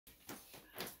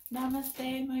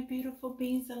Namaste, my beautiful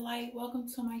beings of light. Welcome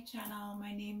to my channel.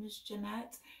 My name is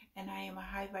Jeanette, and I am a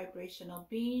high vibrational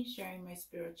being sharing my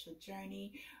spiritual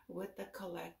journey with the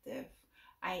collective.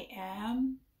 I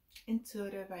am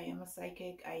intuitive, I am a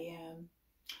psychic, I am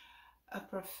a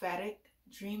prophetic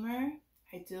dreamer.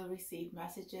 I do receive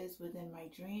messages within my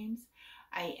dreams.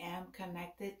 I am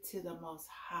connected to the Most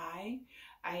High.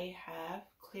 I have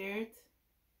cleared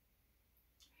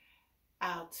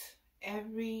out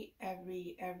every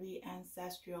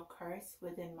ancestral curse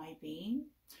within my being,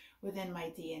 within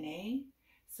my DNA.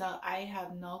 So I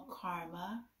have no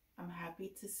karma. I'm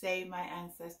happy to say my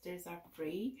ancestors are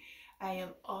free. I am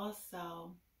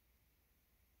also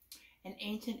an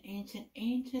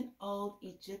ancient old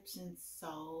Egyptian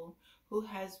soul who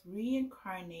has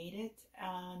reincarnated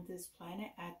on this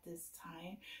planet at this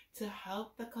time to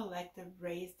help the collective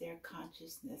raise their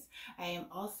consciousness. I am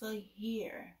also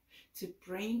here to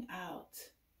bring out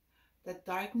the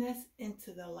darkness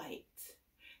into the light.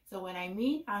 So when I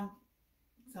mean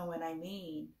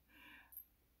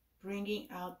bringing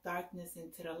out darkness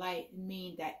into the light, it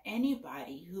means that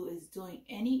anybody who is doing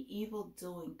any evil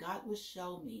doing, God will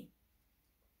show me.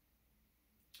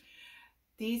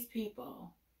 These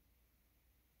people,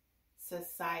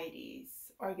 societies,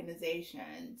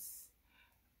 organizations,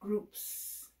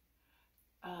 groups,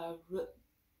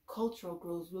 cultural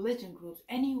groups, religion groups,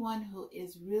 anyone who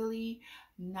is really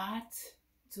not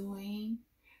doing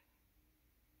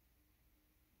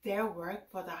their work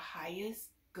for the highest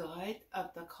good of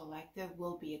the collective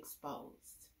will be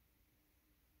exposed.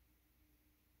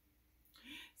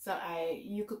 So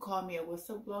you could call me a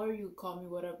whistleblower, you could call me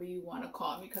whatever you want to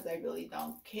call me, because I really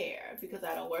don't care, because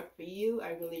I don't work for you,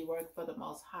 I really work for the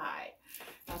Most High.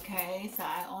 Okay, so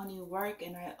I only work,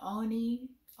 and I only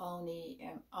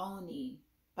am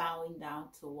bowing down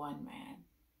to one man,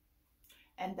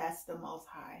 and that's the Most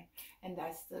High, and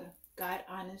that's the God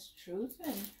honest truth.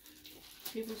 And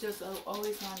people just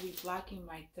always want to be blocking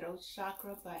my throat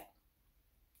chakra, but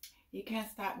you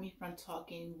can't stop me from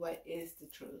talking what is the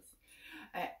truth.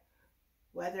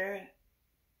 Whether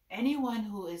anyone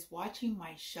who is watching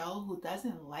my show who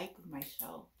doesn't like my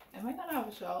show, I might not have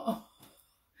a show,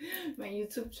 my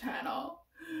YouTube channel.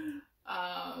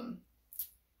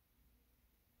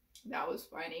 That was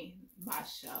funny, my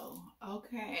show.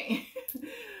 Okay.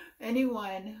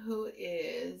 Anyone who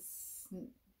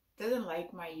doesn't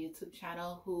like my YouTube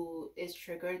channel, who is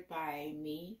triggered by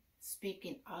me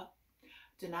speaking up,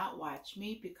 do not watch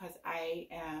me, because I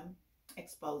am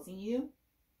exposing you.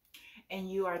 And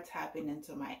you are tapping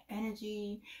into my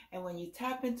energy. And when you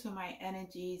tap into my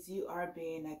energies, you are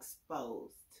being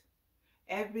exposed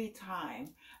every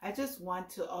time. I just want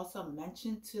to also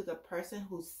mention to the person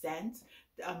who sent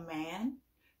a man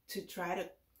to try to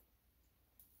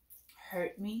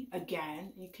hurt me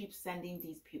again. You keep sending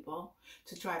these people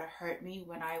to try to hurt me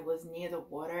when I was near the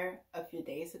water a few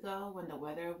days ago, when the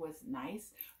weather was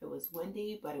nice. It was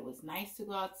windy, but it was nice to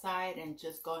go outside and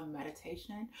just go in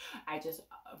meditation. I just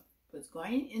was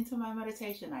going into my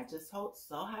meditation. I just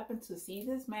so happened to see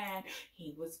this man.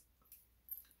 He was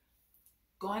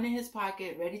going in his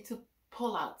pocket, ready to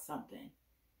pull out something.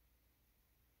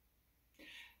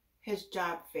 His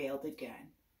job failed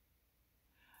again.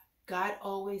 God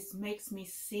always makes me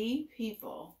see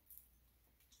people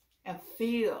and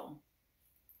feel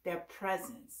their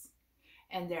presence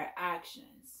and their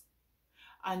actions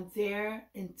on their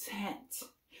intent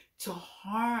to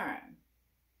harm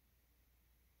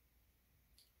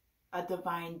a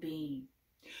divine being,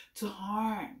 to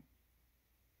harm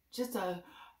just a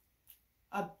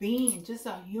being, just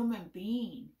a human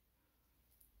being.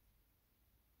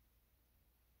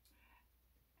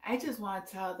 I just want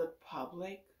to tell the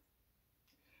public,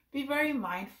 be very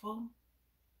mindful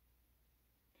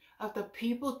of the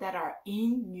people that are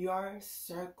in your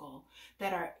circle,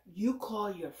 that you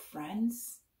call your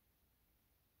friends,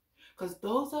 because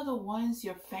those are the ones,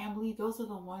 your family, those are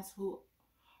the ones who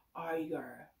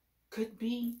are could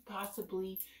be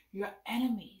possibly your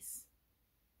enemies.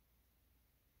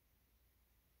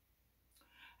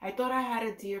 I thought I had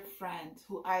a dear friend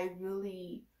who I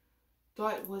really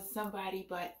thought was somebody,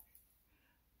 but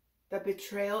the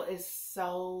betrayal is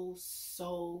so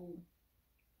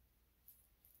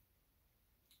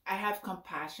I have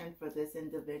compassion for this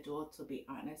individual, to be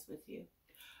honest with you.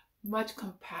 Much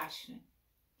compassion.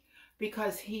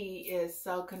 Because he is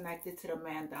so connected to the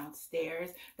man downstairs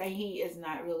that he is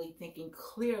not really thinking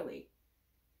clearly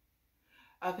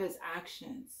of his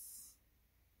actions.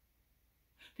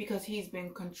 Because he's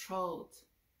been controlled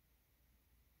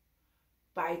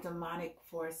by demonic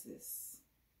forces.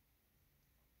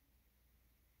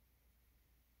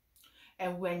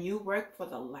 And when you work for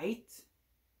the light,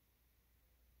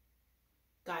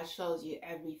 God shows you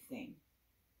everything.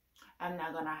 I'm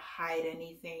not going to hide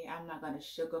anything. I'm not going to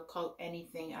sugarcoat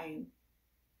anything.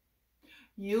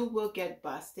 You will get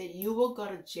busted. You will go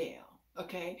to jail.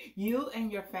 Okay? You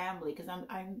and your family, because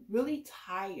I'm really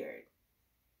tired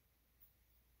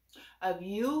of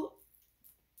you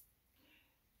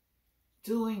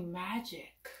doing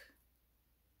magic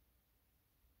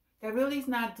that really is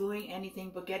not doing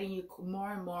anything but getting you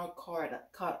more and more caught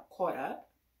up.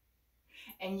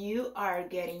 And you are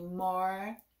getting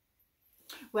more,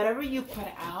 whatever you put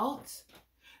out,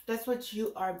 that's what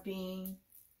you are being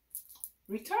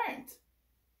returned.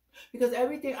 Because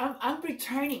everything, I'm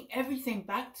returning everything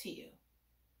back to you.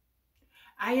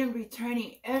 I am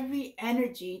returning every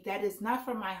energy that is not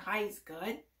for my highest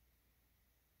good.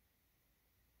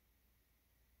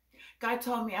 God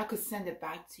told me I could send it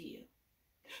back to you.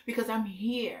 Because I'm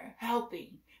here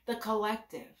helping the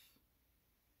collective.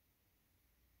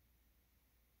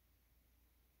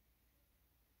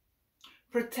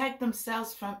 Protect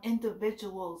themselves from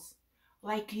individuals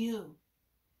like you.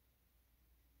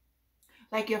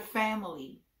 Like your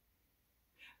family.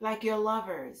 Like your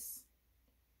lovers.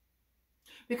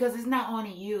 Because it's not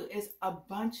only you, it's a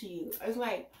bunch of you. It's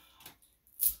like,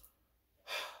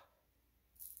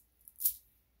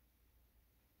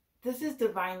 this is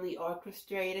divinely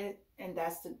orchestrated, and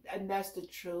that's the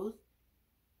truth.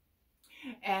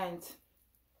 And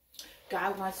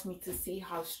God wants me to see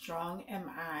how strong am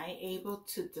I able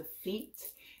to defeat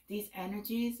these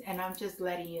energies. And I'm just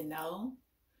letting you know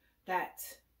that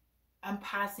I'm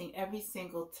passing every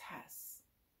single test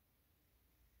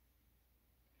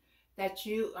that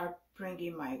you are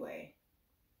bringing my way.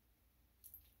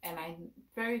 And I'm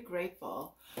very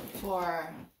grateful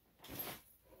for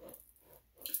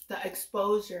the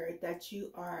exposure that you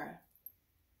are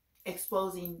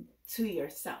exposing to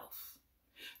yourself,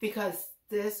 because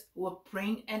this will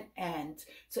bring an end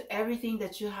to everything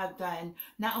that you have done,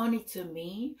 not only to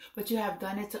me, but you have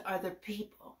done it to other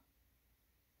people.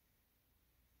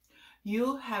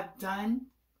 You have done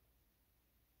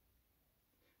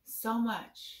so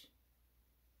much.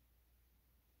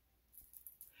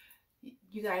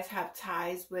 You guys have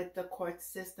ties with the court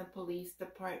system, police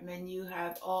department. You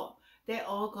have they're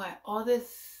all going, all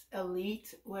this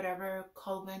elite, whatever,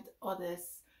 Covenant, all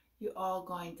this, you're all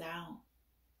going down.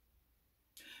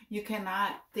 You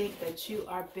cannot think that you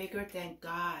are bigger than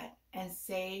God and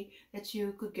say that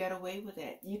you could get away with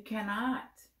it. You cannot.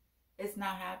 It's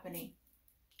not happening.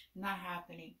 Not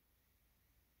happening.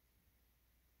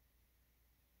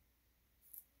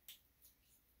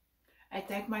 I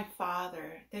thank my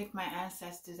Father, thank my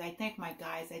ancestors, I thank my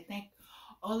guides, I thank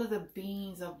all of the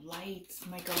beings of light,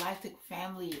 my galactic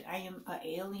family. I am an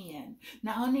alien.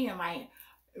 Not only am I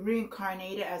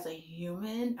reincarnated as a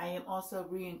human, I am also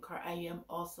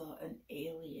an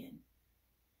alien.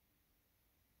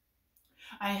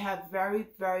 I have very,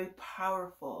 very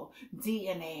powerful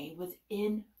DNA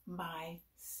within my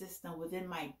system, within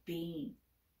my being.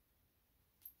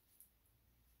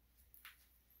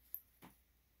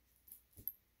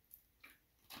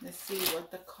 Let's see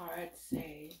what the cards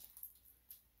say.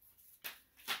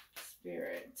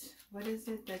 Spirit, what is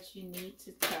it that you need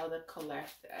to tell the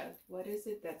collective? What is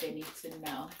it that they need to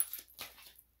know?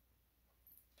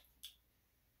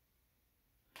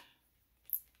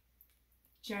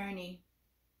 Journey.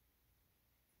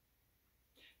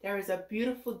 There is a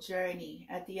beautiful journey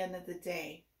at the end of the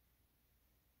day.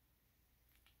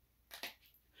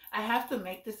 I have to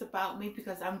make this about me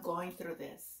because I'm going through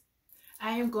this.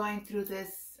 I am going through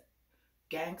this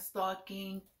gang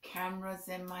stalking, cameras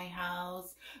in my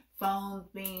house, phones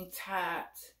being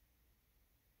tapped.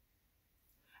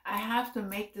 I have to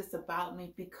make this about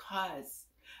me because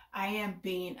I am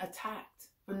being attacked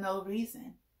for no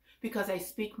reason. Because I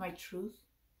speak my truth.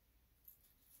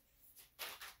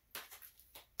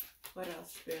 What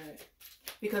else, Spirit?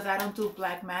 Because I don't do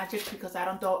black magic. Because I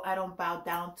don't bow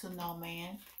down to no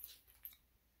man.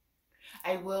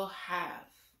 I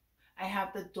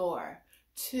have the door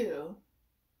to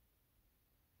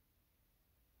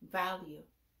value.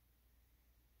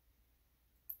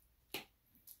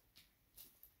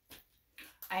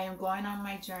 I am going on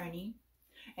my journey,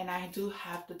 and I do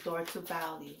have the door to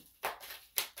value.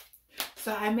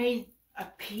 So I may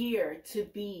appear to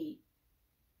be.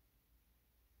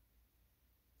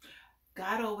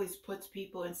 God always puts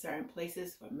people in certain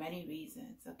places for many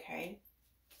reasons, okay?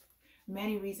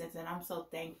 Many reasons, and I'm so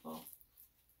thankful.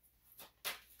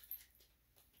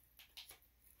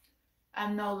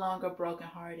 I'm no longer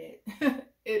brokenhearted.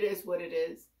 It is what it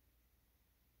is.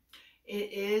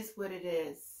 It is what it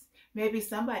is. Maybe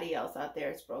somebody else out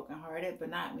there is brokenhearted, but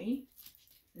not me.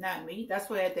 not me. That's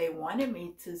where they wanted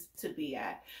me to be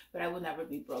at, but I will never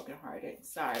be brokenhearted.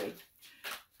 Sorry.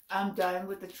 I'm done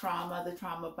with the trauma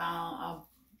bound,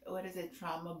 what is it,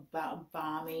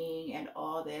 bombing and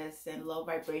all this and low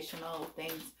vibrational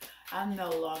things. I'm no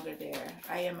longer there.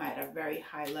 I am at a very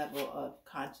high level of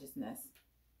consciousness.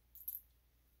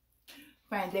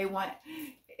 Fine,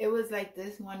 it was like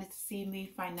this, wanted to see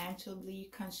me financially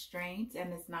constrained,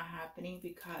 and it's not happening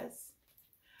because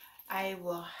I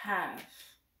will have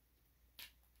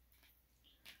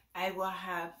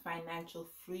financial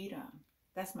freedom.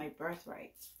 That's my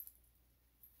birthright.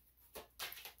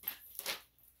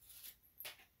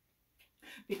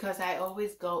 Because I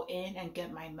always go in and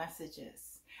get my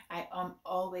messages. I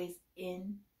always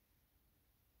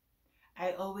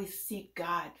seek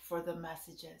God for the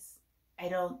messages. I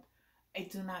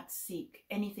do not seek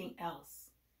anything else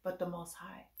but the Most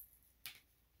High.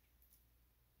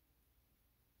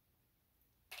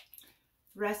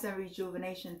 Rest and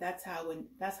rejuvenation, that's how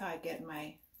I get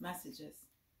my messages.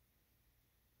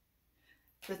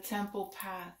 The temple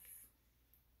path.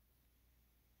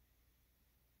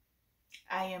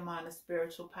 I am on a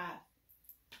spiritual path.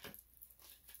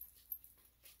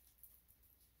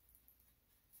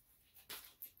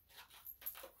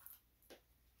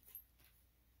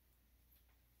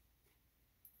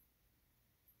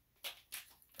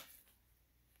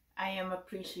 I am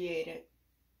appreciated.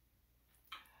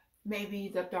 Maybe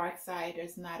the dark side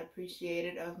is not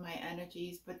appreciated of my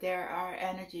energies, but there are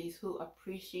energies who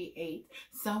appreciate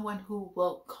someone who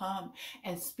will come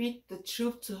and speak the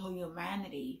truth to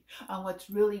humanity on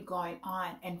what's really going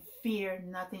on and fear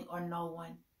nothing or no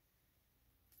one.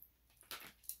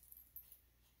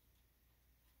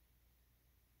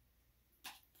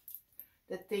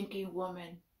 The thinking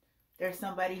woman. There's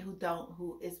somebody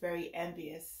who is very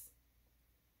envious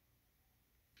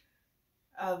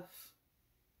of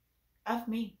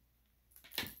me.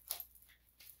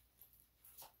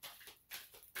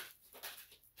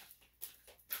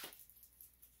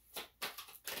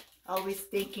 Always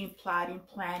thinking, plotting,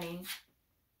 planning.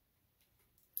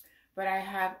 But I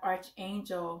have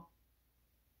Archangel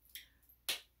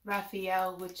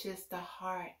Raphael, which is the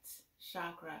heart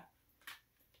chakra.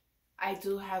 I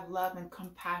do have love and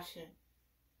compassion.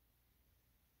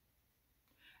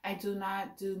 I do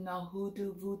not do no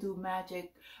hoodoo, voodoo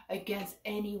magic against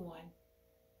anyone.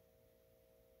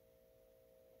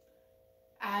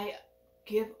 I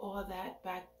give all that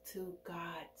back to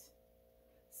God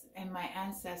and my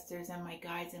ancestors and my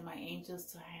guides and my angels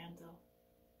to handle.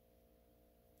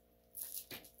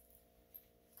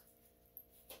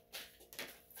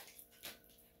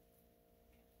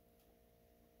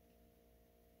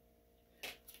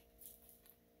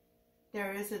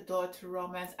 There is a door to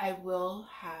romance. I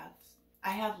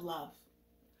have love.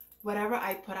 Whatever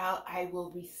I put out, I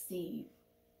will receive.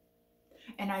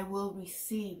 And I will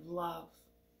receive love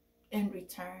in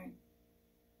return.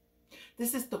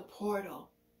 This is the portal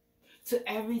to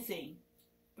everything,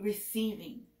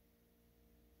 receiving.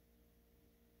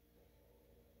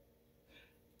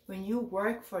 When you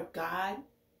work for God,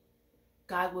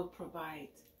 God will provide.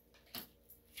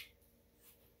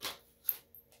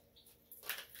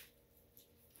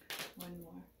 One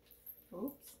more.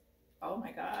 Oops. Oh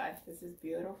my God, this is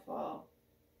beautiful.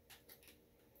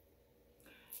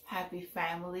 Happy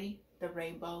family, the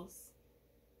rainbows.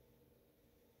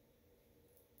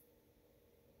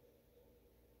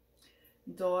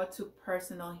 Door to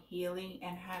personal healing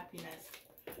and happiness.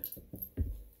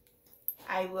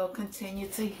 I will continue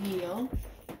to heal.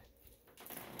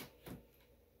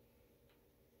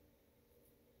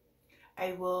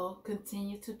 I will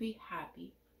continue to be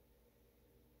happy.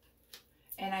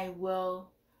 And I will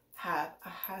have a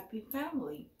happy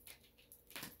family.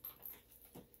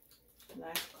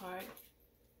 Last card.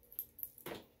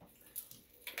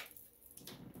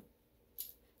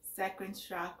 Second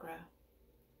chakra.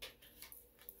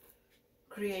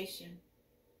 Creation.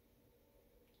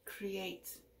 Create.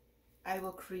 I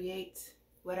will create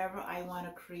whatever I want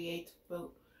to create. But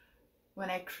when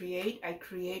I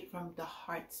create from the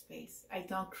heart space. I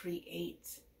don't create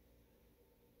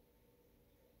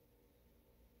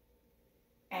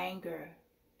anger,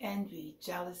 envy,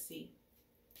 jealousy.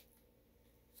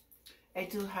 I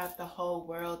do have the whole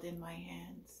world in my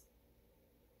hands.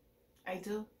 I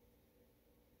do.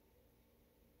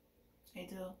 I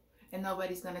do. And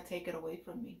nobody's going to take it away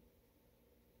from me.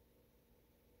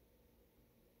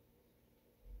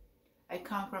 I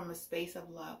come from a space of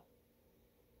love.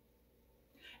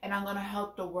 And I'm going to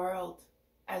help the world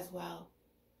as well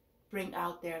bring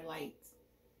out their light.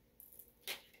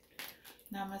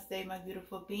 Namaste, my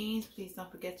beautiful beings. Please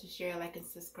don't forget to share, like, and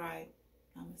subscribe.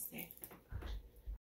 Namaste.